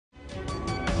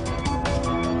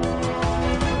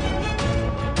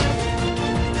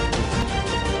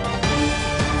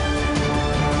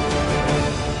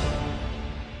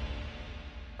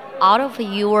Out of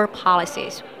your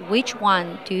policies, which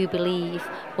one do you believe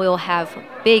will have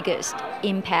biggest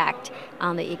impact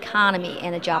on the economy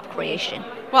and the job creation?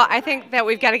 Well, I think that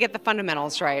we've got to get the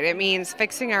fundamentals right. It means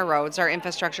fixing our roads, our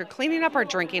infrastructure, cleaning up our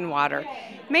drinking water,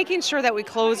 making sure that we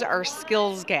close our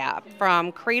skills gap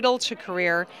from cradle to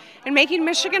career, and making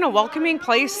Michigan a welcoming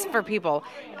place for people.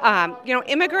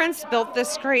 Immigrants built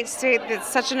this great state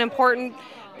that's such an important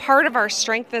part of our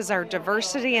strength is our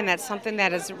diversity, and that's something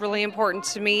that is really important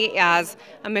to me as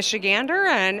a Michigander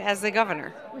and as the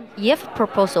governor. If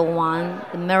Proposal 1,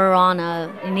 the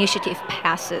marijuana initiative,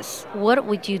 passes, what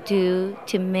would you do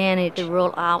to manage the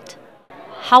rollout?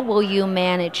 How will you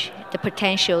manage the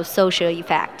potential social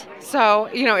effect? So,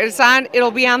 it'll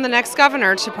be on the next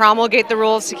governor to promulgate the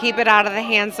rules to keep it out of the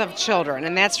hands of children,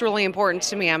 and that's really important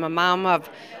to me. I'm a mom of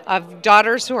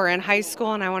daughters who are in high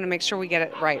school, and I want to make sure we get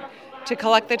it right. To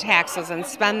collect the taxes and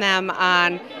spend them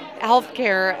on health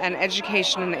care and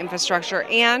education and infrastructure.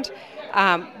 And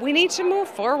we need to move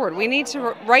forward. We need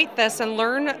to write this and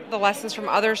learn the lessons from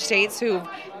other states who've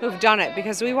done it,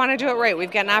 because we want to do it right. We've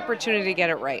got an opportunity to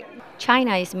get it right.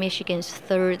 China is Michigan's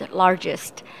third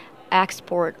largest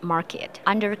export market.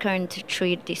 Undercurrent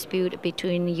trade dispute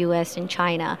between the U.S. and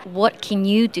China. What can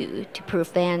you do to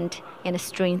prevent and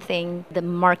strengthen the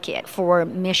market for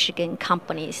Michigan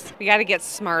companies? We got to get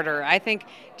smarter. I think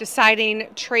deciding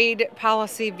trade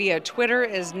policy via Twitter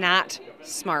is not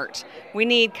smart. We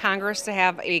need Congress to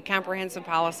have a comprehensive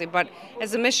policy. But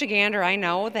as a Michigander, I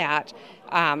know that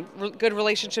good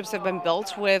relationships have been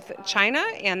built with China,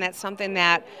 and that's something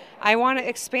that I want to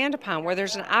expand upon. Where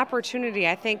there's an opportunity,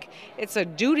 I think it's a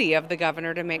duty of the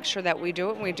governor to make sure that we do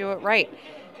it and we do it right.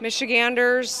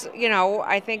 Michiganders,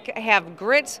 I think have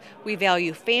grit. We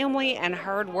value family and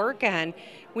hard work, and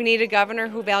we need a governor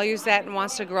who values that and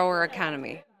wants to grow our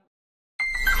economy.